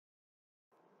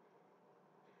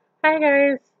Hi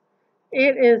guys,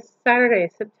 it is Saturday,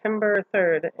 September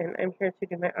 3rd, and I'm here to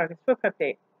do my August WIP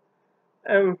update.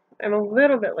 I'm a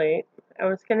little bit late. I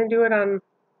was going to do it on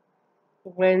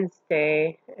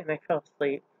Wednesday, and I fell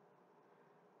asleep.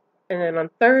 And then on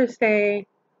Thursday,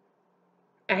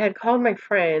 I had called my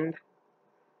friend,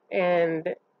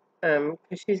 and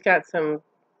because she's got some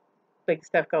big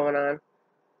stuff going on,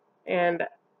 and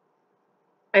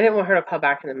I didn't want her to call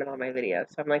back in the middle of my video,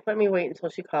 so I'm like, let me wait until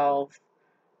she calls.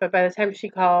 But by the time she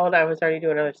called, I was already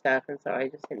doing other stuff, and so I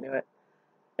just didn't do it.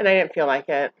 And I didn't feel like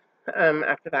it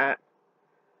after that.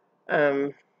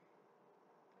 Um,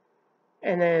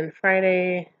 and then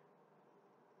Friday,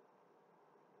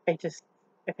 I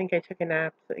think I took a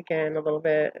nap again a little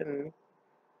bit, and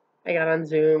I got on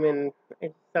Zoom, and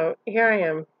so here I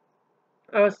am.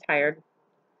 I was tired,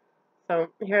 so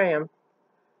here I am.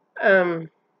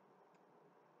 Um,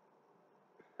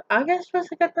 August was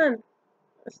a good month,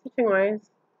 stitching wise.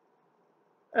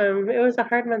 It was a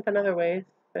hard month in other ways,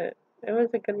 but it was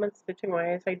a good month stitching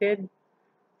wise.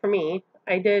 For me,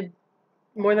 I did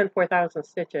more than 4,000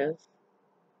 stitches,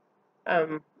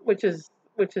 which is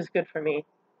good for me.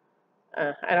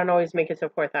 I don't always make it to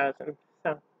 4,000,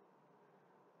 so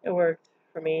it worked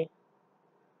for me.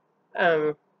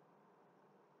 Um,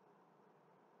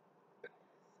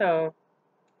 so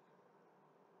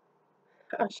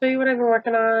I'll show you what I've been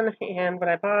working on and what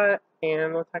I bought,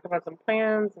 and we'll talk about some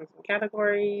plans and some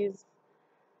categories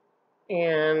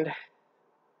and,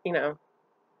 you know,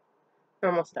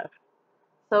 normal stuff.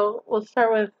 So we'll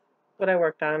start with what I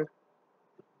worked on.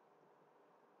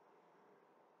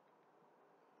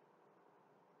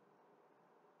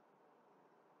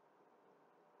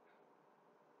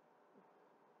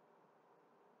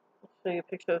 I'll show you a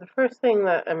picture. The first thing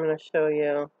that I'm going to show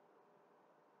you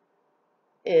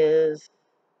is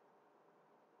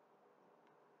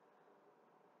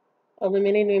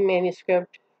Illuminating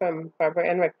Manuscript from Barbara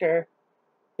Ann Richter.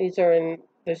 There's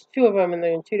two of them, and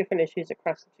they're in two different issues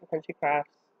across the Country Crafts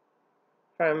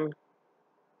from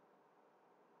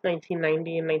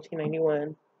 1990 and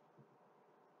 1991.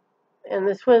 And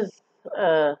this was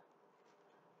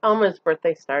Alma's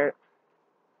birthday start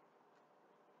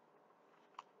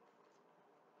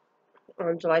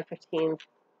on July 15th.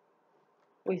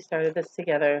 We started this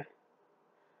together.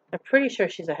 I'm pretty sure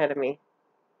she's ahead of me.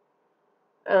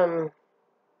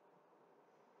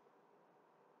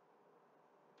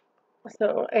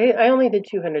 So I only did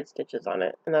 200 stitches on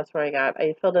it, and that's where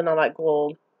I filled in all that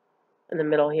gold in the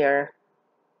middle here.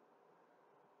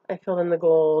 I filled in the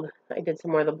gold. I did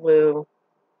some more of the blue.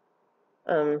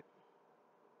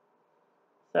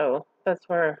 So that's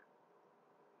where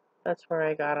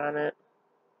I got on it.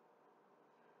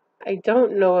 I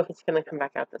don't know if it's going to come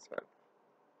back out this month.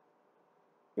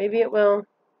 Maybe it will.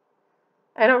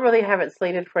 I don't really have it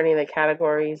slated for any of the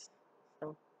categories,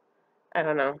 so I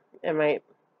don't know. It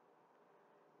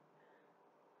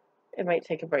might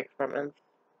take a break for a month.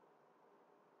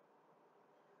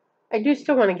 I do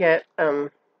still want to get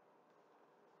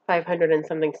 500 and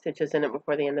something stitches in it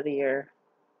before the end of the year,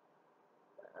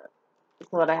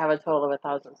 so that I have a total of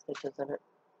 1,000 stitches in it.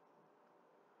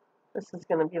 This is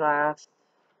going to be last.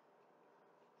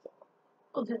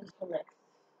 We'll do this one next.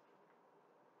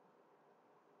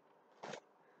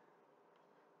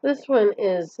 This one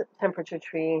is Temperature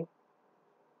Tree.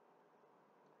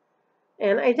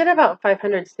 And I did about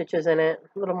 500 stitches in it,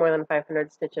 a little more than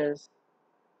 500 stitches.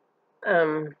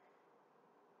 I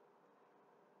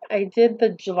did the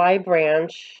July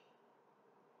branch.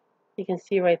 You can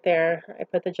see right there, I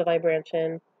put the July branch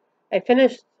in.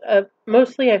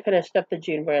 Mostly I finished up the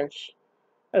June branch,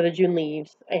 or the June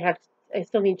leaves. I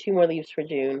still need 2 more leaves for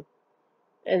June.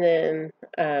 And then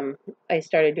I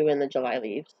started doing the July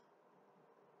leaves.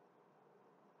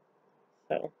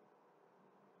 So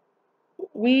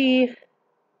we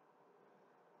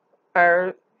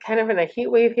are kind of in a heat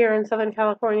wave here in Southern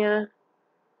California,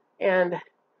 and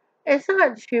it's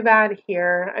not too bad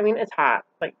here. I mean, it's hot.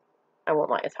 Like, I won't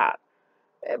lie, it's hot.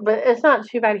 But it's not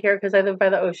too bad here because I live by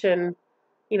the ocean.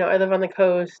 I live on the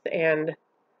coast, and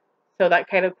so that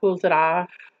kind of cools it off.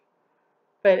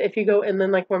 But if you go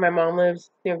inland, like where my mom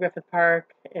lives, near Griffith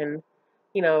Park, and,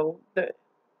 the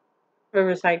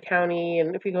Riverside County,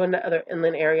 and if you go into other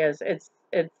inland areas, it's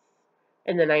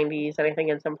in the 90s, and I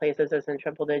think in some places it's in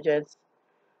triple digits.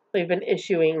 They've been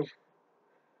issuing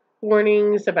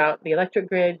warnings about the electric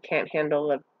grid can't handle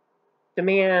the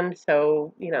demand,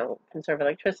 so, conserve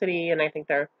electricity, and I think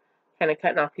they're kind of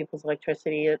cutting off people's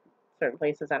electricity at certain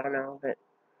places. I don't know, but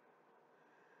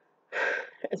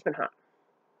it's been hot.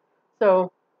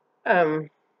 So,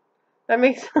 that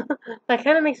makes that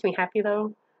kind of makes me happy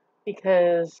though,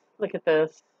 because look at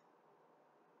this.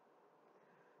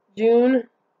 June,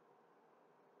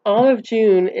 all of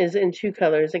June is in 2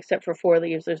 colors except for 4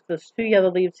 leaves. There's those 2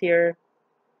 yellow leaves here.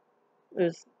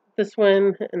 There's this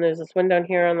one, and there's this one down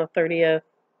here on the 30th.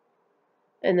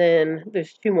 And then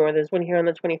there's 2 more. There's one here on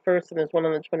the 21st, and there's one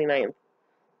on the 29th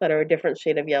that are a different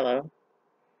shade of yellow.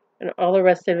 And all the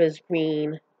rest of it is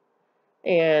green.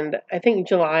 And I think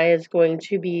July is going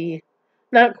to be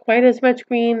not quite as much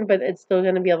green, but it's still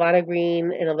going to be a lot of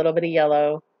green and a little bit of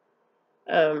yellow.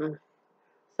 So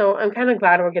I'm kind of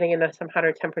glad we're getting into some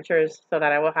hotter temperatures so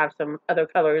that I will have some other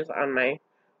colors on my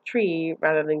tree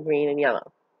rather than green and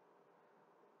yellow.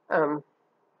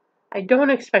 I don't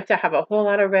expect to have a whole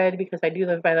lot of red because I do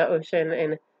live by the ocean,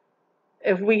 and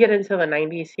if we get into the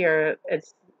 90s here,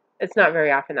 it's not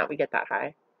very often that we get that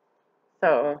high.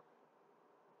 So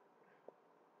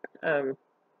I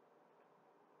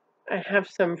have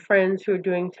some friends who are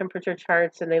doing temperature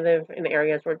charts, and they live in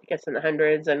areas where it gets in the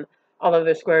hundreds, and all of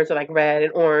their squares are like red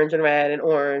and orange and red and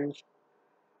orange.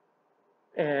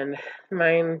 And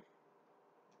mine,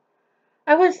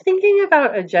 I was thinking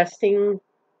about adjusting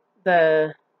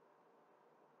the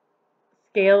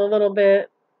scale a little bit,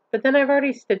 but then I've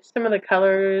already stitched some of the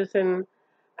colors, and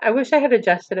I wish I had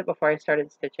adjusted it before I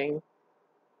started stitching.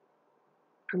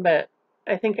 But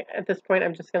I think at this point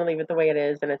I'm just going to leave it the way it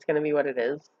is, and it's going to be what it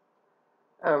is.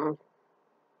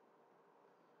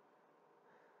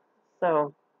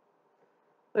 So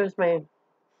there's my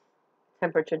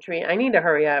temperature tree. I need to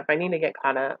hurry up. I need to get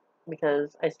caught up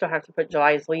because I still have to put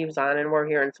July's leaves on, and we're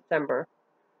here in September.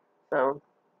 So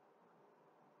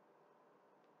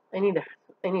I need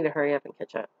to hurry up and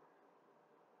catch up.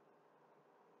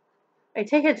 I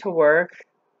take it to work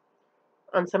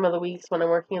on some of the weeks when I'm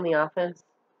working in the office,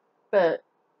 but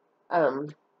I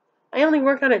only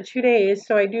work on it 2 days,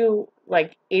 so I do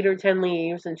like 8 or 10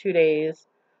 leaves in 2 days,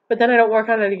 but then I don't work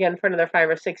on it again for another 5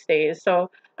 or 6 days, so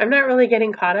I'm not really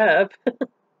getting caught up.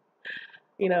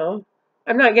 You know,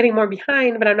 I'm not getting more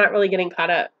behind, but I'm not really getting caught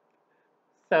up.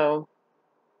 So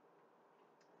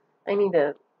I need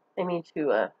to spend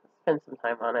some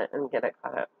time on it and get it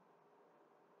caught up.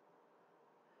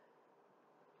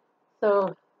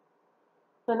 So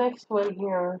the next one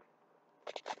here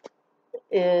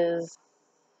is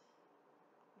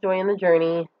Joy in the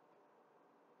Journey.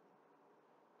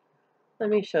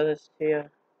 Let me show this to you.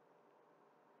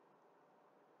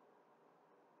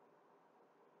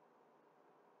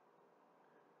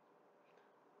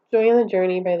 Joy in the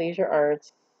Journey by Leisure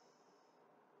Arts.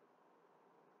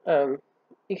 You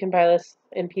can buy this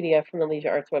in PDF from the Leisure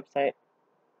Arts website.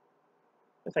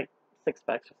 It's like $6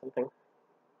 or something.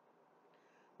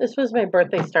 This was my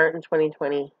birthday start in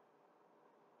 2020.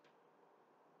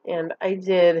 And I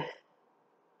did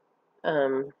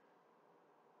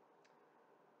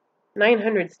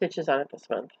 900 stitches on it this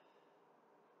month.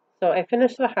 So I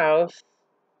finished the house.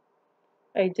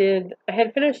 I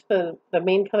had finished the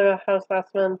main color of the house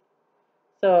last month.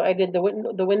 So I did the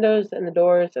windows and the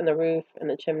doors and the roof and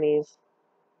the chimneys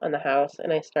on the house,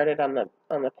 and I started on the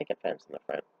picket fence in the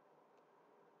front.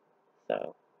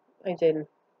 So I did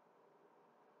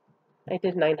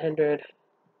 900.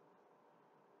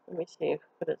 Let me see,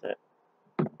 what is it?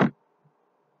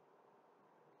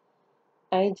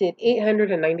 I did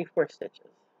 894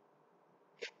 stitches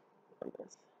on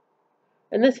this.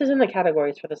 And this is in the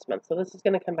categories for this month, so this is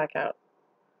going to come back out.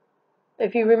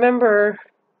 If you remember,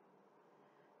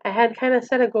 I had kind of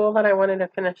set a goal that I wanted to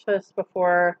finish this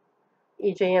before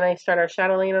EJ and I start our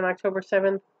shadow lane on October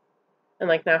 7th, and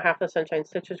like now half the Sunshine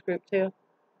Stitches group too.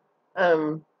 I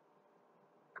don't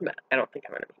think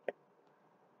I'm going to make it.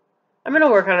 I'm going to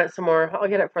work on it some more. I'll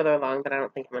get it further along, but I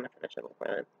don't think I'm going to finish it before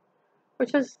then.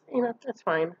 Which is, that's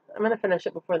fine. I'm going to finish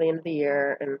it before the end of the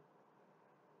year, and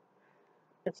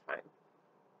it's fine.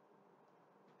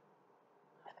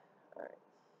 Alright.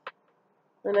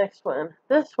 The next one.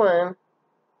 This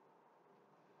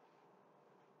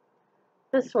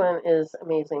one is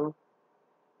amazing.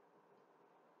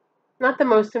 Not the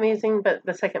most amazing, but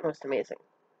the second most amazing.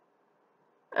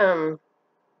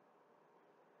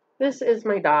 This is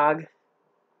my dog,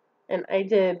 and I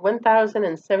did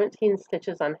 1,017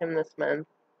 stitches on him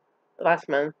last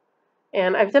month,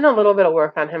 and I've done a little bit of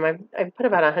work on him. I've put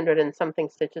about 100 and something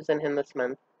stitches in him this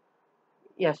month,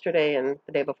 yesterday and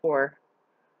the day before.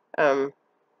 So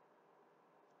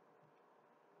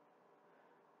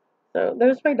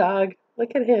there's my dog.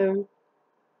 Look at him.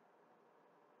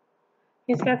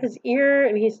 He's got his ear,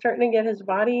 and he's starting to get his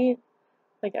body.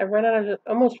 Like, I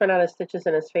almost run out of stitches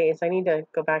in his face. I need to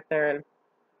go back there and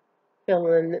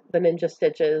fill in the ninja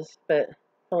stitches, but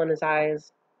fill in his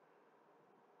eyes.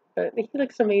 But he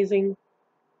looks amazing.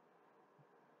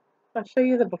 I'll show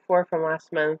you the before from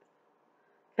last month,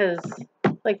 because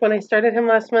Like when I started him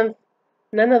last month,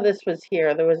 none of this was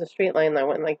here. There was a straight line that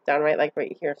went like down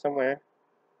right here somewhere.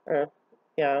 Or,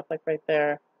 yeah, like right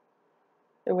there.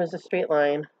 It was a straight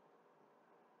line.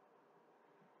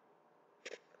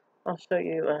 I'll show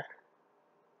you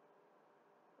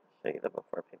the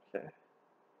before picture.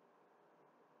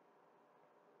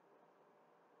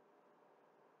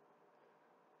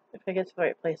 If I get to the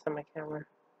right place on my camera.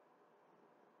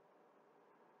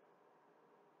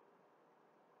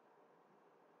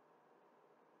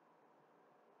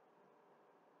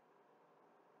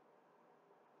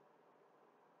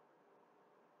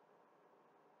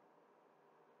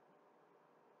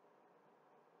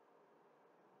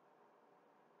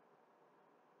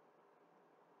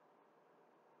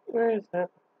 Where is that?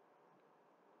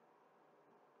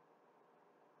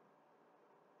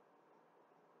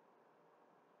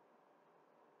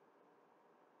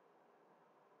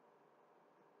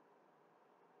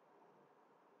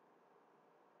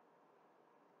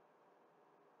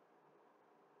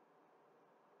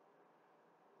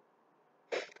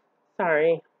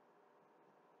 Sorry.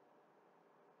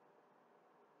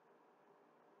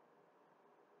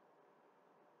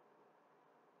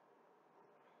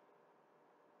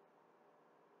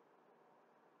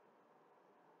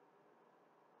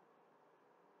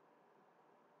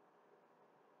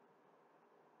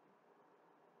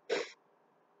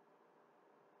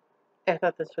 I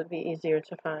thought this would be easier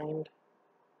to find.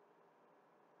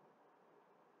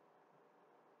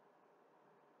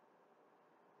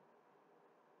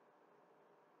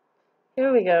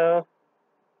 Here we go.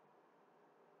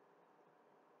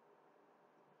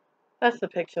 That's the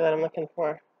picture that I'm looking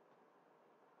for.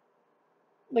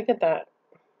 Look at that.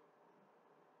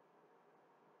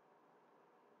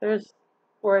 There's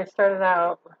where I started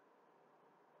out.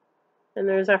 And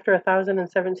there's after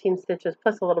 1,017 stitches,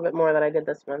 plus a little bit more that I did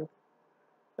this month.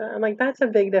 I'm like, that's a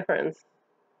big difference.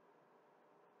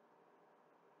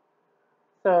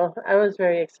 So I was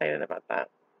very excited about that.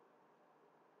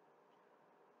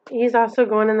 He's also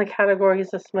going in the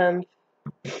categories this month.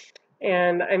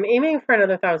 And I'm aiming for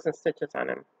another 1,000 stitches on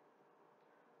him.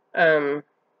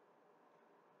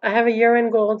 I have a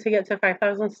year-end goal to get to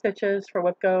 5,000 stitches for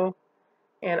WIP Go.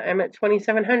 And I'm at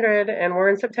 2,700 and we're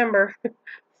in September.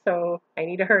 So I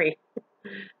need to hurry.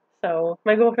 So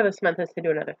my goal for this month is to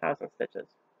do another 1,000 stitches.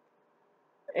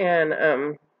 And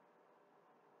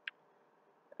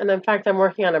in fact, I'm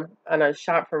working on a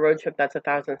shop for road trip that's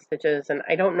 1,000 stitches, and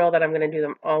I don't know that I'm going to do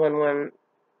them all in one.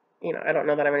 I don't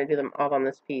know that I'm going to do them all on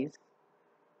this piece.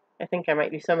 I think I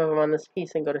might do some of them on this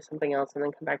piece and go to something else, and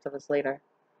then come back to this later.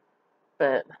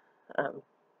 But I'm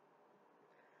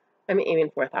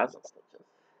aiming for 1,000 stitches.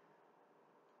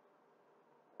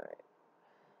 All right.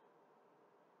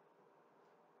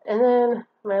 And then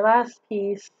my last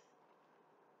piece.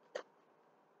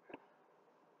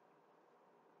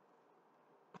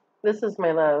 This is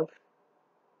my love.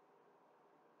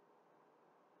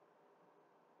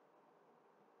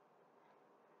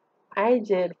 I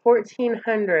did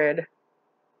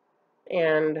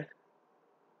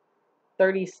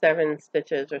 1,437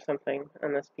 stitches or something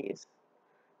on this piece.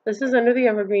 This is Under the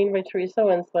Evergreen by Teresa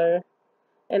Winsler,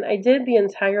 and I did the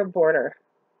entire border.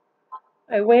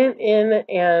 I went in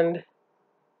and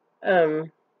I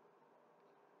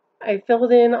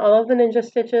filled in all of the ninja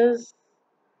stitches,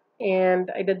 and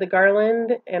I did the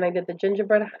garland, and I did the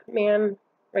gingerbread man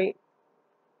right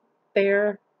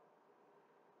there,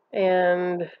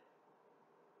 and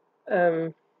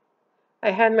I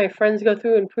had my friends go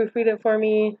through and proofread it for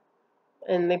me,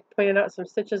 and they pointed out some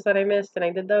stitches that I missed, and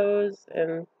I did those,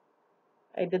 and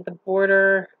I did the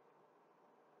border.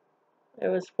 It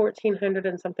was 1,400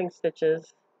 and something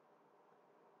stitches,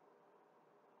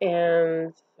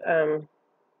 and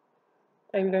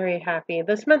I'm very happy.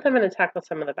 This month I'm going to tackle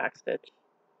some of the backstitch.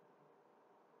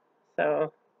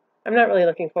 So I'm not really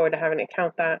looking forward to having to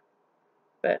count that,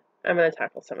 but I'm going to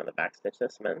tackle some of the backstitch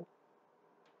this month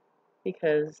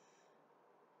because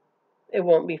it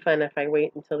won't be fun if I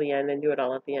wait until the end and do it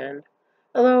all at the end.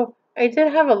 Although I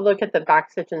did have a look at the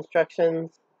backstitch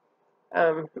instructions,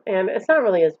 and it's not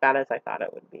really as bad as I thought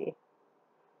it would be.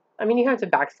 I mean, you have to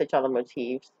backstitch all the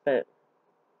motifs, but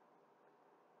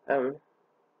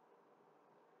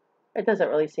it doesn't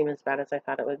really seem as bad as I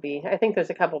thought it would be. I think there's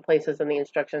a couple places in the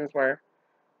instructions where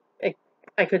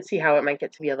I could see how it might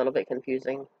get to be a little bit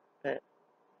confusing, but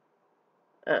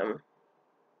I'm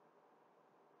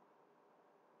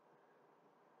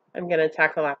going to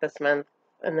tackle that this month.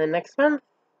 And then next month,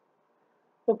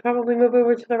 we'll probably move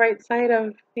over to the right side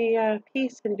of the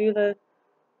piece and do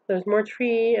there's more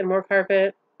tree and more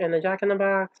carpet and the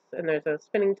jack-in-the-box, and there's a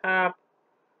spinning top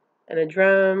and a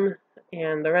drum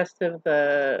and the rest of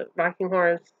the rocking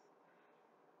horse.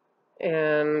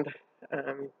 And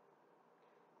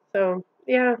so,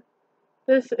 yeah,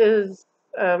 this is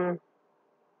on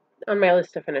my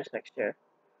list to finish next year.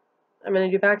 I'm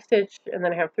going to do backstitch, and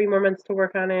then I have 3 more months to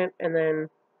work on it, and then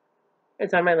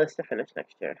it's on my list to finish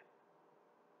next year.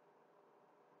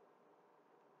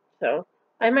 So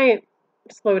I might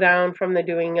slow down from the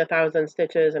doing 1,000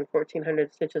 stitches and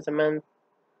 1,400 stitches a month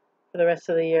for the rest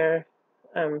of the year,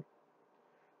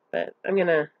 but I'm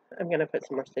gonna put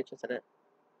some more stitches in it.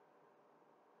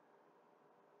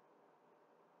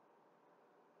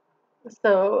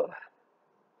 So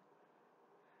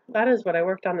that is what I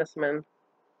worked on this month.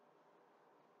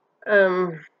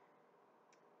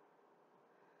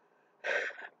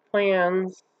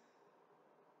 Plans,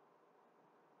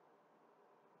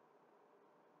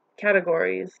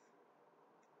 categories.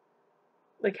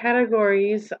 The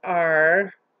categories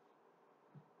are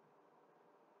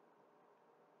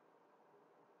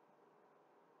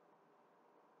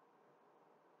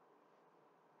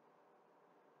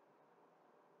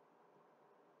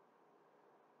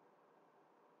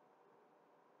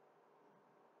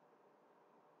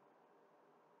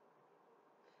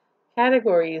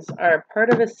part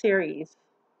of a series,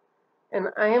 and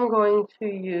I am going to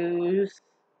use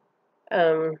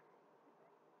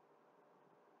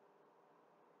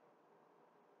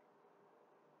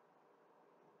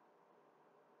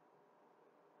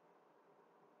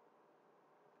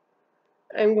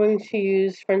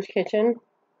French Kitchen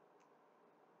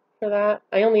for that.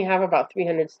 I only have about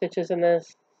 300 stitches in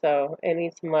this, so it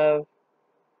needs some love.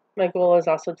 My goal is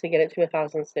also to get it to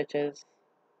 1,000 stitches.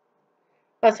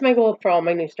 That's my goal for all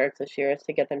my new starts this year, is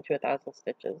to get them to 1,000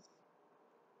 stitches.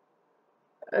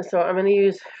 So I'm going to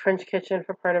use French Kitchen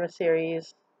for part of a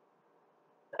series.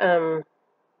 Haven't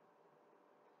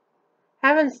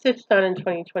stitched on in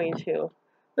 2022.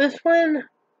 This one,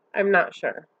 I'm not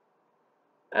sure.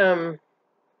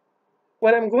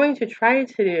 What I'm going to try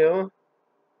to do,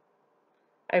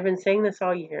 I've been saying this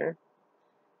all year,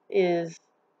 is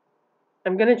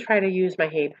I'm going to try to use my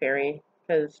Haid Fairy,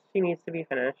 because she needs to be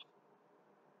finished.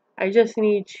 I just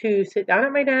need to sit down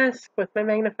at my desk with my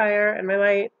magnifier and my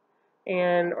light,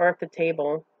 or at the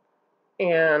table,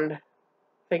 and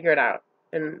figure it out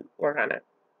and work on it.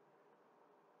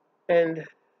 And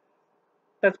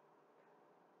that's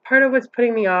part of what's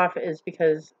putting me off, is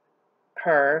because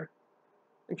I'm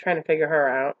trying to figure her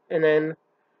out. And then,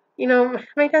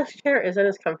 my desk chair isn't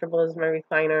as comfortable as my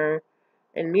recliner,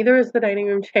 and neither is the dining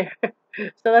room chair.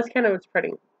 So that's kind of what's part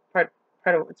of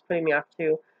what's putting me off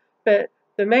too. But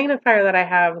the magnifier that I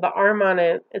have, the arm on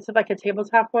it, it's like a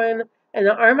tabletop one, and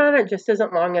the arm on it just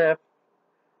isn't long enough,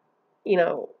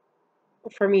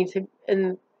 for me to,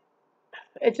 and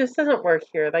it just doesn't work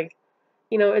here. Like,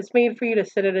 it's made for you to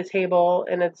sit at a table,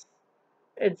 and it's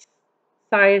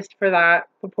sized for that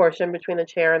proportion between the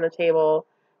chair and the table.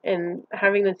 And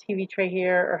having the TV tray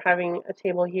here, or having a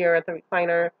table here at the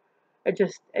recliner, it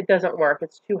doesn't work.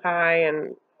 It's too high,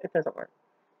 and it doesn't work.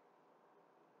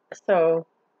 So,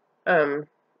 or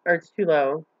it's too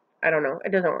low. I don't know.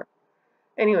 It doesn't work.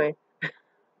 Anyway,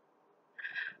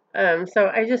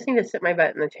 so I just need to sit my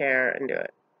butt in the chair and do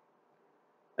it.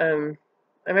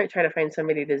 I might try to find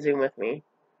somebody to Zoom with me.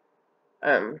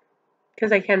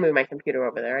 Because I can move my computer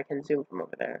over there. I can Zoom from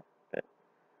over there. But,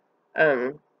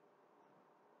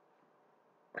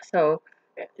 so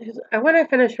I want to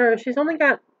finish her. She's only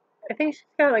got, I think she's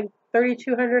got like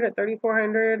 3,200 or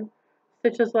 3,400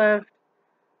 stitches left.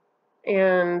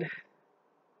 And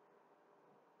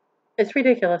it's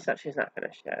ridiculous that she's not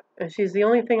finished yet. And she's the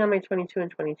only thing on my 22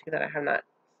 and 22 that I have not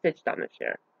stitched on this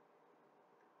year.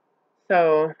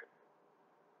 So,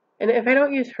 and if I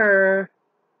don't use her,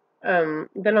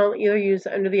 then I'll either use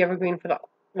Under the Evergreen for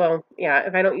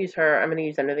if I don't use her, I'm going to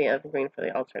use Under the Evergreen for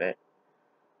the alternate.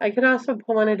 I could also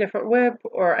pull in a different WIP,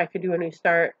 or I could do a new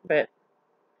start, but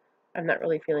I'm not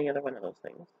really feeling either one of those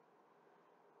things.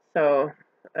 So,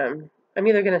 I'm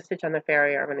either going to stitch on the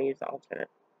fairy, or I'm going to use the alternate.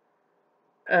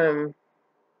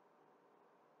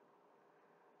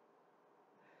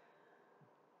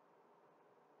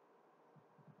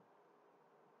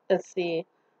 Let's see.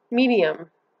 Medium.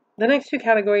 The next 2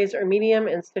 categories are medium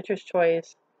and Stitcher's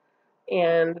Choice.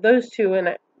 And those two,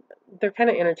 and they're kind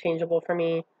of interchangeable for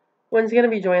me. One's going to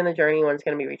be Joy in the Journey, one's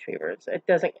going to be Retrievers. It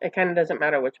kind of doesn't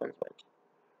matter which one's which.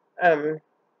 And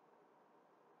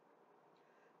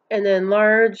then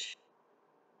large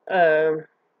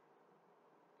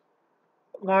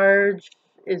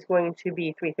is going to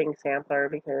be 3 Things Sampler,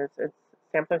 because it's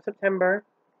Sampler September.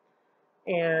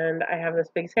 And I have this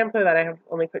big sampler that I have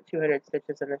only put 200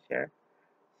 stitches in this year.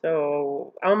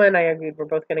 So Alma and I agreed we're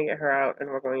both going to get her out, and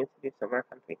we're going to do some more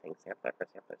fun 3-thing sampler for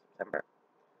Sampler September.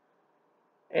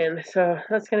 And so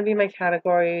that's going to be my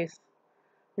categories.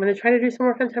 I'm going to try to do some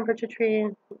work on Temperature Tree,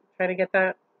 try to get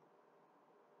that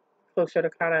closer to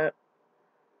caught up.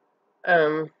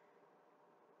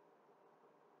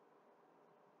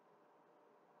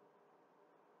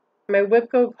 My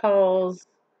WIP Go calls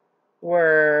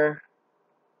were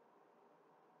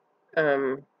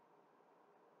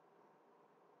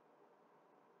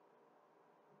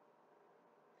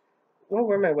what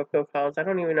were my WIP Go calls? I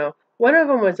don't even know. One of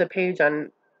them was a page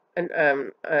on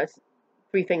a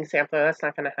 3-thing sampler. That's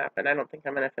not going to happen. I don't think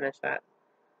I'm going to finish that.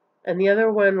 And the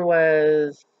other one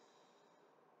was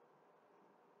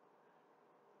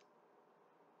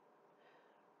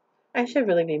I should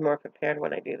really be more prepared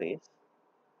when I do these.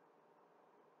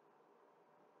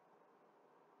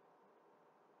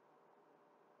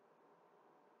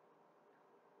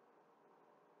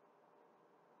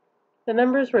 The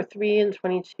numbers were 3 and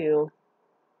 22.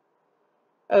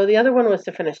 Oh, the other one was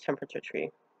to finish Temperature Tree.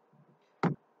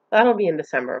 That'll be in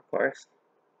December, of course.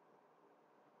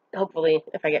 Hopefully,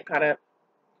 if I get caught up.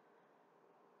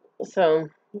 So,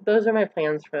 those are my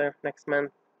plans for next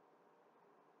month.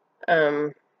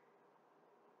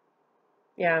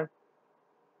 Yeah.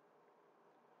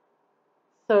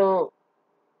 So,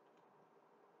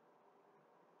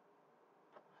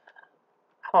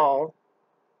 haul.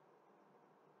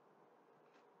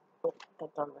 Oh,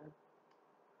 that's on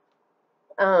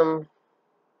there.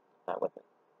 Not with it.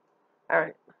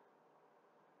 Alright.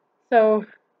 So,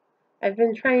 I've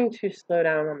been trying to slow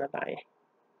down on the buy.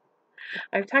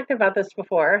 I've talked about this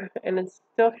before, and it's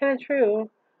still kind of true.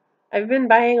 I've been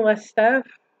buying less stuff,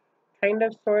 kind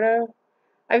of, sort of.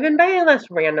 I've been buying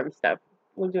less random stuff.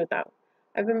 We'll do it that way.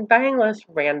 I've been buying less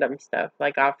random stuff,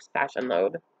 like off Stash and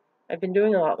Load. I've been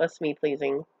doing a lot less me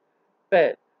pleasing,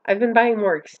 but I've been buying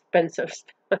more expensive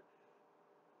stuff.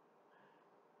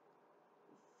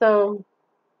 So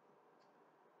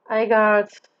I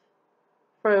got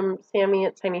from Sammy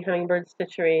at Tiny Hummingbird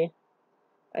Stitchery.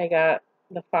 I got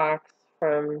the fox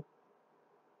from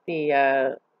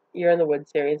the Year in the Wood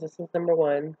series. This is number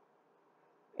 1.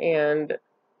 And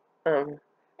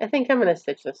I think I'm going to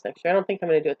stitch this next year. I don't think I'm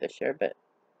going to do it this year, but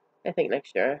I think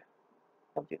next year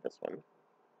I'll do this one.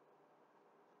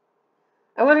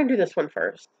 I want to do this one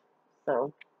first.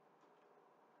 So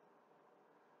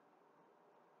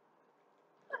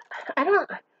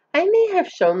I may have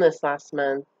shown this last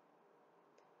month.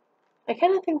 I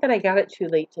kind of think that I got it too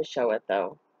late to show it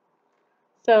though.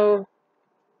 So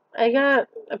I got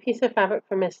a piece of fabric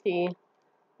from Misty.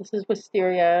 This is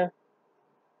Wisteria.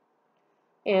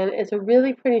 And it's a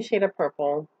really pretty shade of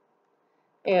purple.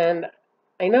 And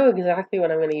I know exactly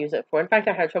what I'm going to use it for. In fact,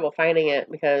 I had trouble finding it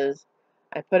because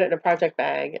I put it in a project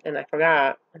bag and I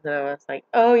forgot. And then I was like,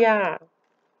 oh yeah.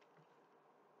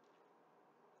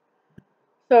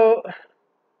 So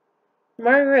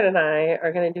Margaret and I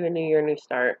are going to do a New Year, New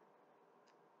Start.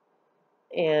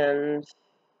 And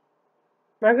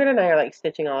Margaret and I are like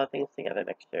stitching all the things together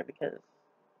next year because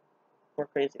we're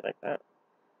crazy like that.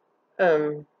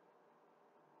 Let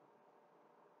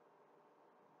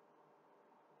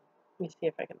me see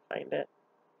if I can find it.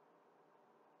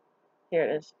 Here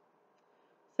it is.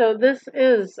 So this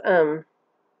is what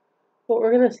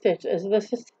we're gonna stitch is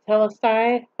this is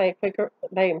Telestai by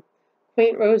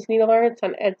Quaint Rose Needle Arts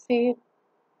on Etsy.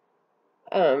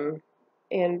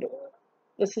 And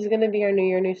this is gonna be our New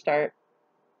Year, New Start.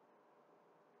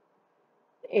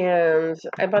 And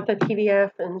I bought the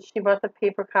PDF and she bought the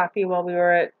paper copy while we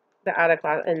were at the attic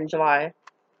in July.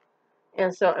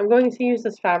 And so I'm going to use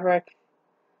this fabric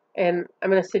and I'm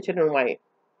going to stitch it in white.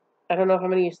 I don't know if I'm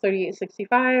going to use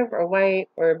 3865 or white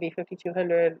or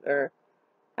B5200 or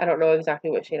I don't know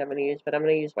exactly what shade I'm going to use, but I'm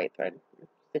going to use white thread.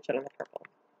 Stitch it on the purple.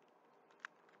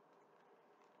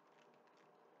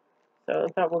 So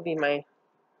that will be my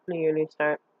New Year, New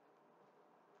Start.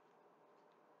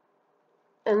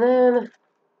 And then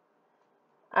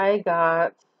I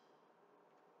got,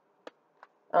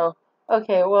 oh,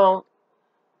 okay, well,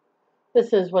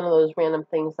 this is one of those random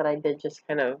things that I did just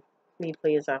kind of me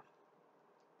please off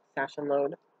Stash and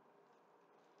Load.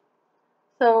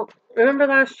 So, remember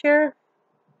last year,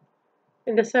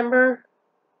 in December,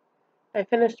 I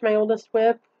finished my oldest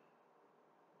WIP.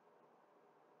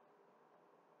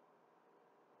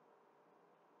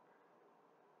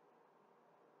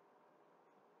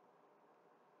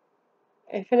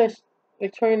 I finished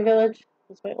Victorian Village.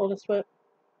 That's my oldest WIP.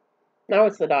 Now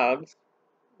it's the dogs.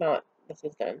 Not this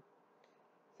is done.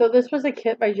 So this was a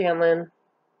kit by Janlin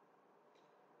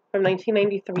from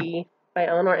 1993 by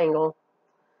Eleanor Engel.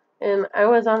 And I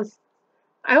was on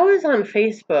I was on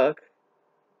Facebook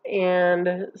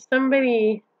and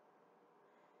somebody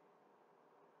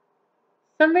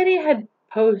had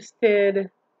posted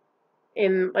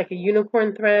in like a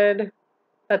unicorn thread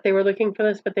that they were looking for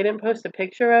this, but they didn't post a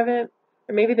picture of it.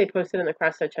 Or maybe they posted in the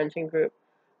cross-stitch hunting group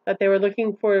that they were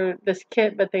looking for this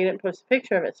kit, but they didn't post a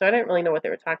picture of it, so I didn't really know what they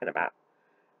were talking about.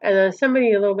 And then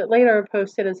somebody a little bit later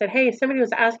posted and said, hey, somebody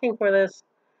was asking for this,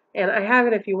 and I have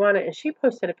it if you want it, and she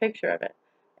posted a picture of it.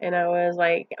 And I was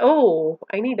like, oh,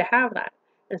 I need to have that.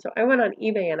 And so I went on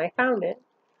eBay and I found it,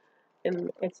 and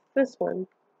it's this one.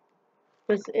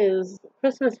 This is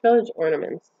Christmas Village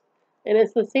Ornaments, and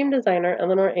it's the same designer,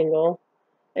 Eleanor Engel,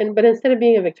 but instead of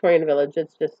being a Victorian village,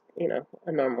 it's just, you know,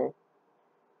 a normal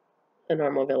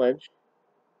village.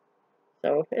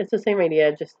 So it's the same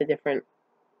idea, just a different,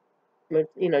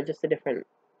 you know, just a different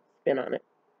spin on it.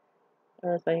 I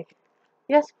was like,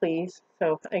 yes, please.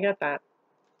 So I got that.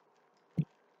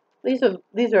 These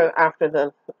are after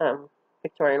the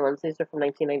Victorian ones. These are from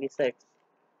 1996.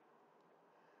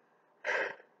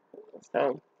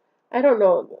 So I don't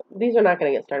know. These are not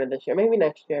going to get started this year. Maybe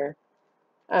next year.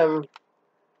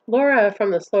 Laura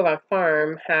from the Slovak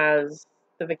farm has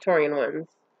the Victorian ones.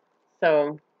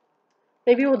 So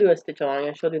maybe we'll do a stitch along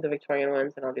and she'll do the Victorian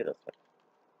ones and I'll do this one.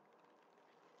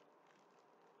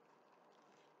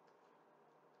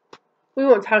 We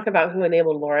won't talk about who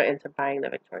enabled Laura into buying the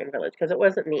Victorian village because it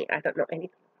wasn't me. I don't know anything.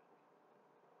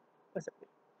 It wasn't me.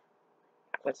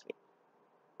 That was me.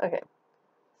 Okay.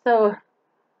 So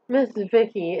Miss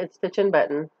Vicky at Stitch and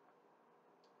Button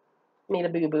made a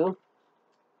boo-boo.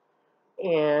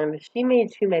 And she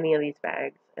made too many of these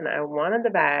bags. And I wanted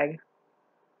the bag.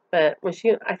 But when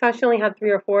I thought she only had 3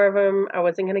 or 4 of them. I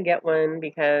wasn't going to get one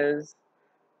because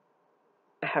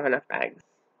I have enough bags.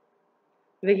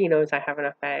 Vicky knows I have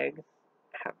enough bags.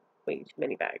 I have way too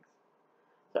many bags.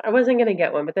 So I wasn't going to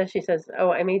get one. But then she says,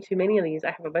 oh, I made too many of these.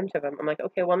 I have a bunch of them. I'm like,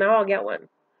 okay, well, now I'll get one.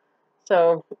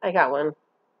 So I got one.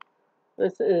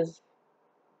 This is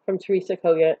from Teresa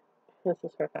Kogut. This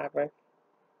is her fabric.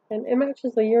 And it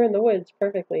matches the Year in the Woods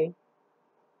perfectly.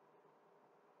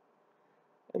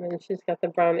 And then she's got the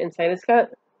brown inside. It's got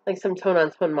like some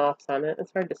tone-on-tone moths on it.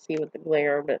 It's hard to see with the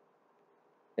glare, but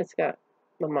it's got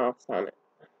the moths on it.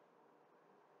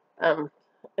 And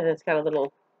it's got a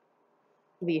little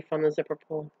leaf on the zipper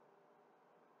pull.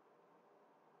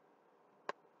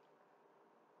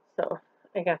 So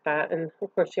I got that. And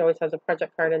of course she always has a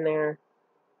project card in there.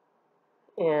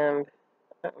 And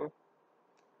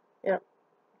yeah.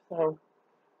 So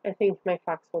I think my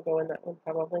fox will go in that one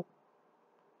probably.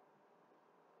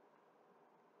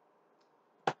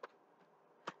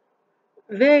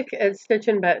 Vic at Stitch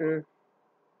and Button.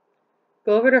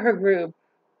 Go over to her group.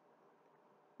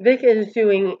 Vic is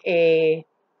doing a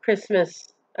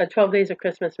 12 Days of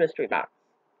Christmas mystery box.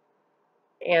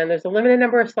 And there's a limited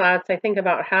number of slots. I think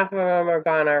about half of them are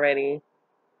gone already.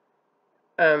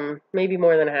 Maybe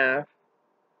more than half.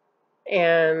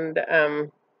 And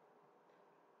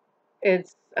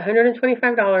it's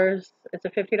 $125. It's a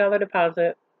 $50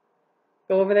 deposit.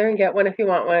 Go over there and get one if you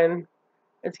want one.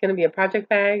 It's going to be a project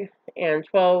bag and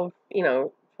 12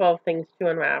 things to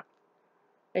unwrap.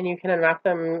 And you can unwrap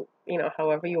them,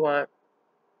 however you want.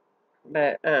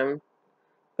 But go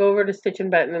over to Stitch and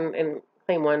Button and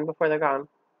claim one before they're gone.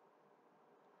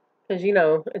 Because,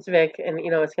 it's Vic and,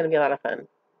 it's going to be a lot of fun.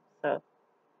 So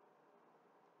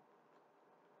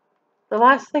the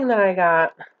last thing that I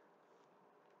got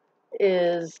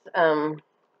is the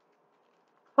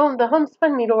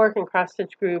Homespun Needlework and Cross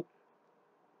Stitch group.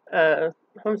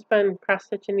 Homespun Cross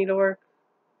Stitch and Needlework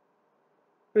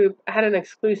group had an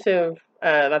exclusive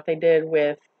that they did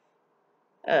with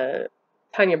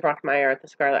Tanya Brockmeyer at the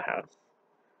Scarlet House.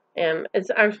 And it's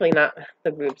actually not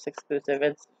the group's exclusive,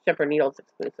 it's Shepherd Needles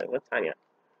exclusive with Tanya.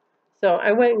 So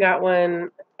I went and got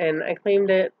one, and I claimed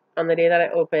it on the day that I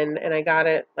opened, and I got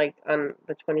it like on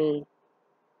the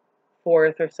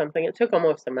 24th or something. It took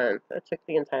almost a month. It took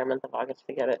the entire month of August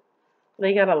to get it.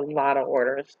 They got a lot of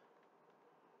orders.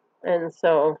 And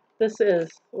so this is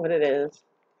what it is.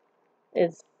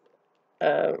 It's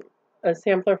a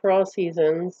sampler for all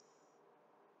seasons.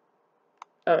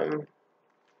 And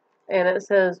it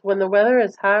says, when the weather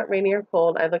is hot, rainy, or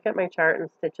cold, I look at my chart and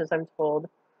stitch as I'm told.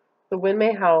 The wind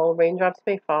may howl, raindrops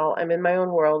may fall, I'm in my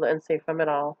own world and safe from it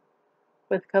all.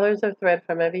 With colors of thread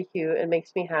from every hue, it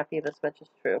makes me happy, this much is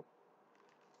true.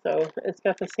 So it's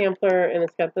got the sampler, and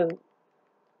it's got the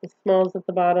smalls at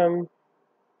the bottom.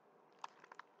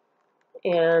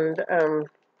 And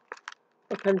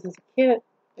it comes as a kit,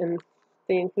 and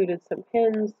they included some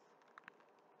pins.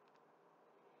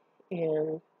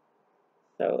 And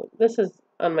so this is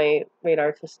on my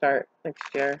radar to start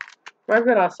next year.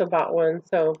 Margaret also bought one,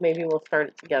 so maybe we'll start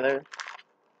it together.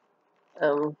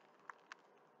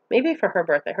 Maybe for her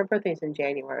birthday. Her birthday's in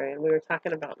January, and we were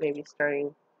talking about maybe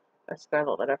starting a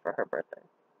Scarlet Letter for her birthday.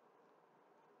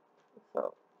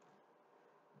 So,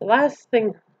 the last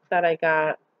thing that I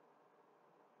got,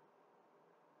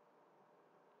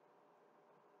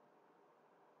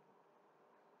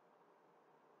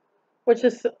 which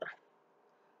is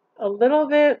a little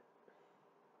bit,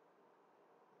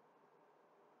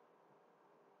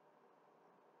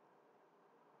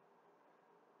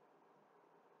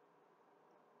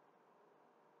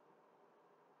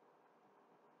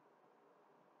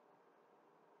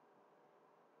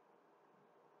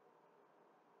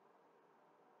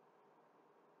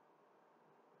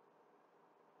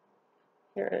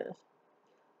 here it is,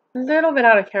 a little bit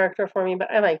out of character for me, but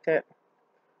I liked it.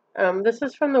 This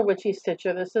is from the Witchy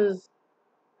Stitcher. This is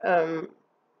um,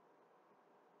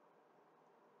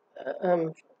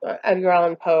 um, Edgar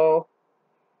Allan Poe.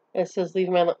 It says, "Leave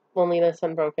my loneliness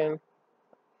unbroken."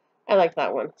 I like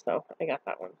that one, so I got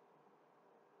that one.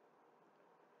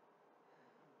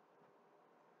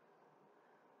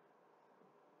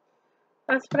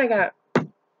 That's what I got.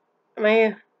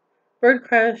 My Bird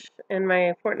Crush and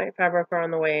my Fortnite fabric are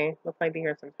on the way. They'll probably be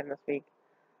here sometime this week.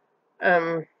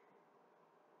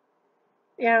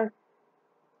 Yeah,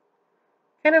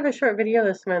 kind of a short video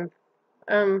this month.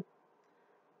 Um,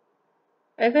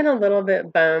 I've been a little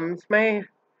bit bummed. My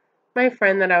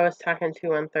friend that I was talking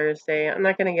to on Thursday, I'm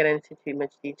not going to get into too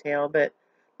much detail, but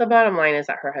the bottom line is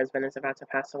that her husband is about to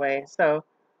pass away. So,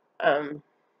 um,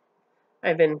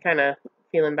 I've been kind of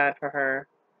feeling bad for her.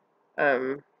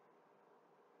 Um,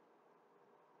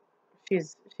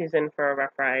 she's in for a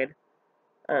rough ride.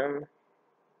 Um,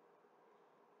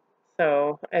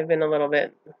 so I've been a little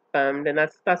bit bummed, and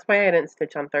that's why I didn't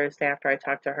stitch on Thursday after I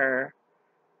talked to her.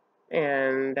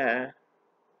 And I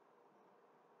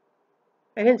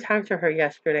didn't talk to her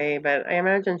yesterday, but I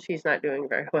imagine she's not doing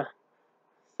very well.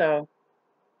 So,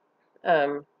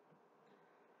 um,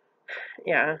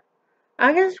 yeah.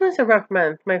 August was a rough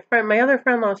month. My other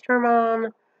friend lost her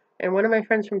mom, and one of my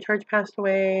friends from church passed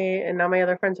away, and now my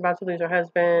other friend's about to lose her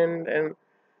husband, and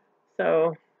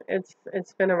so it's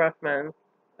been a rough month,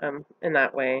 in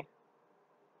that way.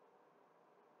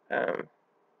 Um,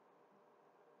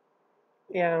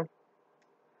 yeah.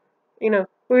 We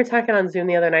were talking on Zoom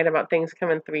the other night about things come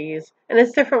in threes, and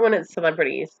it's different when it's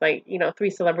celebrities. Like,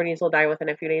 three celebrities will die within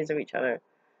a few days of each other.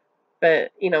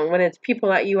 But, when it's people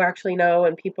that you actually know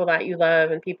and people that you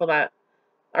love and people that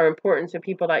are important to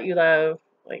people that you love,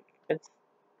 like,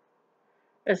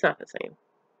 it's not the same.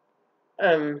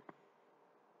 Um,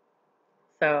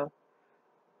 so,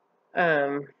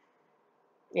 um,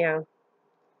 yeah.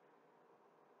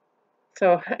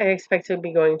 So I expect to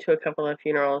be going to a couple of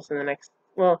funerals in the next,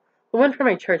 well, the one for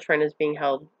my church friend is being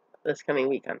held this coming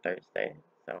week on Thursday.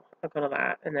 So I'll go to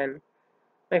that. And then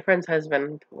my friend's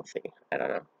husband, we'll see. I don't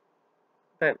know.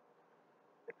 But,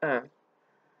 um,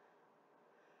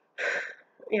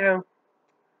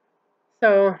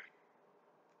 so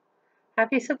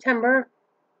happy September.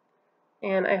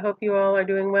 And I hope you all are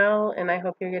doing well. And I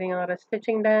hope you're getting a lot of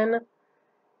stitching done.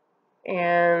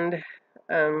 And,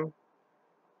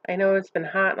 I know it's been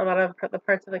hot in a lot of the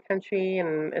parts of the country,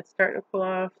 and it's starting to cool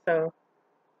off, so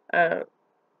uh,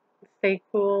 stay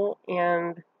cool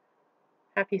and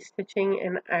happy stitching,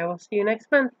 and I will see you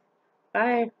next month.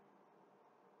 Bye.